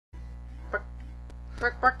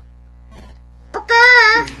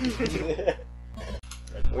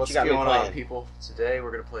What's going on, people? Today we're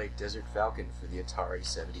gonna play Desert Falcon for the Atari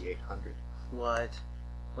 7800. What?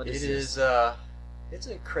 What is this? It's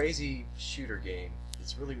a crazy shooter game.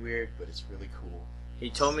 It's really weird, but it's really cool. He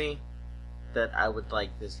told me that I would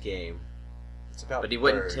like this game. It's about But he birds.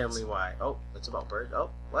 wouldn't tell me why. Oh, it's about birds? Oh,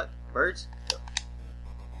 what? Birds?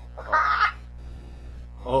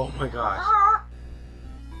 Oh my gosh.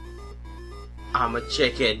 I'm a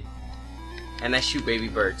chicken. And I shoot baby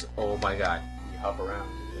birds. Oh my god. You hop around.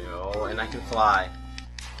 Oh, and I can fly.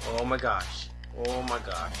 Oh my gosh. Oh my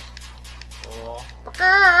gosh. Oh.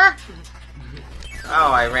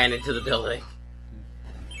 Oh, I ran into the building.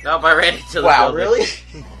 Nope, I ran into the building. Wow, really?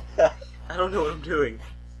 I don't know what I'm doing.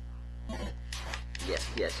 Yes.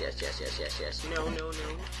 No.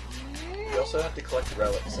 You also have to collect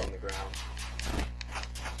relics on the ground.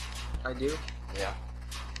 I do? Yeah.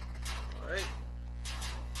 Alright.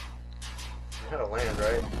 You gotta land,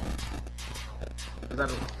 right?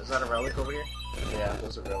 Is that a relic over here? Yeah,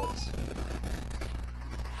 those are relics. You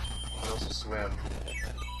can also swim.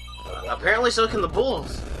 Apparently so can the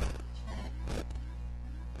bulls.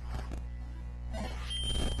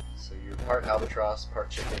 So you're part albatross, part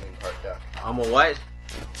chicken, and part duck. I'm a what?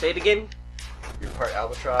 Say it again. You're part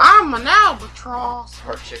albatross, I'm an albatross.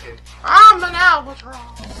 part chicken, I'm an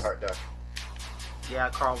albatross. part duck. Yeah,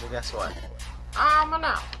 Carl, well guess what? I'm an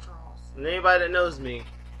albatross. And anybody that knows me,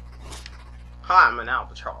 hi, I'm an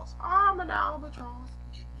albatross. I'm an albatross.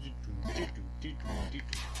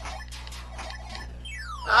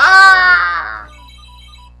 Ah!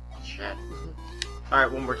 Shit.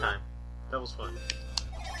 Alright, one more time. That was fun.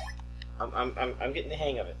 I'm getting the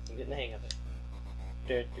hang of it.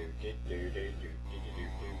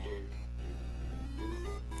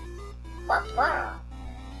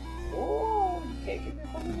 Oh, you can't get me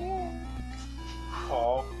from here.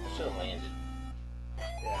 Oh, I should have landed.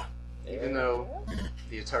 Yeah. Even though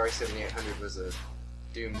the Atari 7800 was a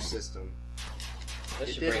doomed system, They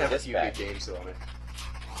it should did bring have a this few back. good games on it.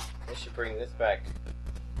 They should bring this back.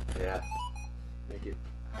 Yeah. Make it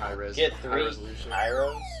high Get high 3 resolution.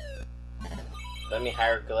 gyros. Let me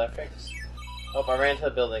hieroglyphics. Oh, I ran into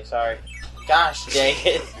the building. Sorry. Gosh dang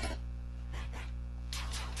it.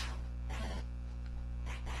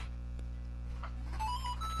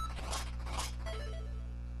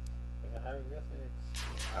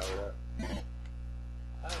 Power it up.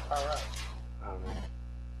 How do I power up? I don't know.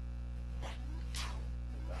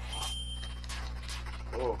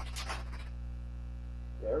 Oh.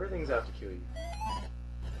 Yeah, everything's out to kill you.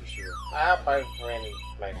 For sure. I hope I ran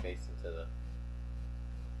my face into the...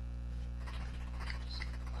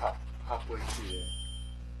 Halfway through there.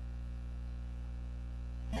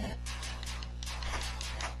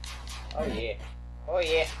 Oh yeah. Oh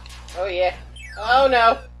yeah. Oh yeah. Oh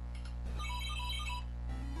no!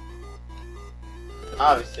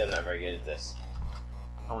 Obviously I'm not very good at this.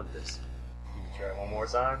 I want this. You can try one more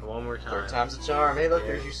time. One more time. Third time's a charm. Hey, look, Yeah.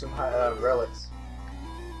 there's you some relics.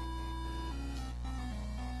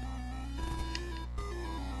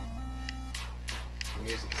 The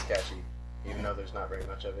music is catchy, even though there's not very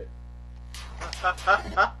much of it.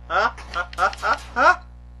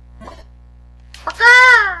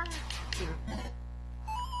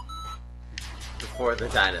 Before the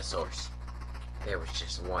dinosaurs, there was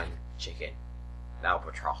just one chicken. The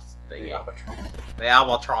albatross. The albatross. The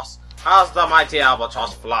albatross. How's the mighty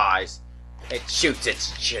albatross flies? It shoots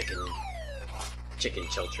its chicken. Chicken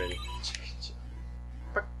children.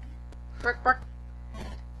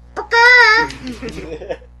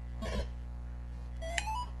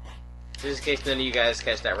 Just in case none of you guys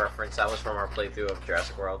catch that reference, that was from our playthrough of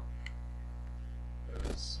Jurassic World. It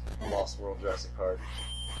was Lost World Jurassic Park.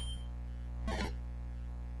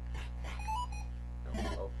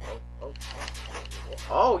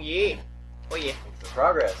 Oh yeah! Oh yeah! The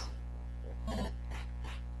progress.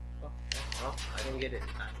 Oh, I didn't get it.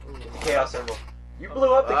 Ooh. The Chaos Emerald. You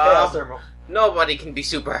blew up the Chaos Emerald. Nobody can be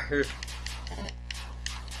super.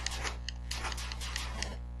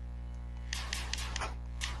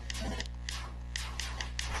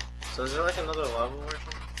 So is there like another level or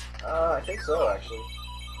something? I think so, actually.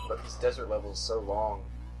 But this desert level is so long.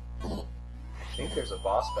 I think there's a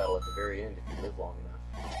boss battle at the very end if you live long enough.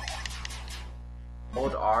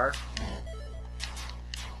 Hold R.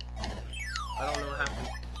 I don't know what happened.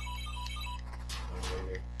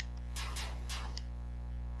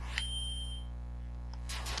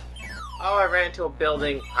 Oh, I ran into a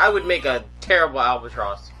building. I would make a terrible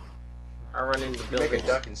albatross. I run into Make buildings. a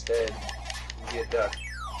duck instead. You get a duck.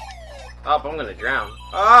 Oh, I'm gonna drown.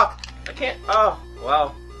 Oh, I can't. Oh,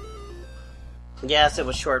 well. Yes, it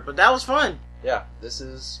was short, but that was fun. Yeah, this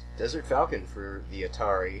is Desert Falcon for the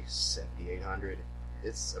Atari 7800.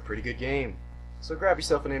 It's a pretty good game. So grab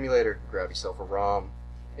yourself an emulator, grab yourself a ROM,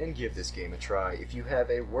 and give this game a try. If you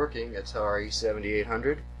have a working Atari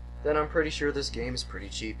 7800, then I'm pretty sure this game is pretty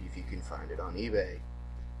cheap if you can find it on eBay.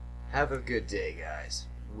 Have a good day, guys.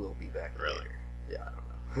 We'll be back later. Yeah, I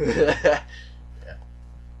don't know. Yeah.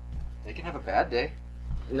 They can have a bad day.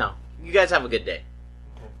 No. You guys have a good day.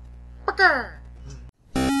 Okay.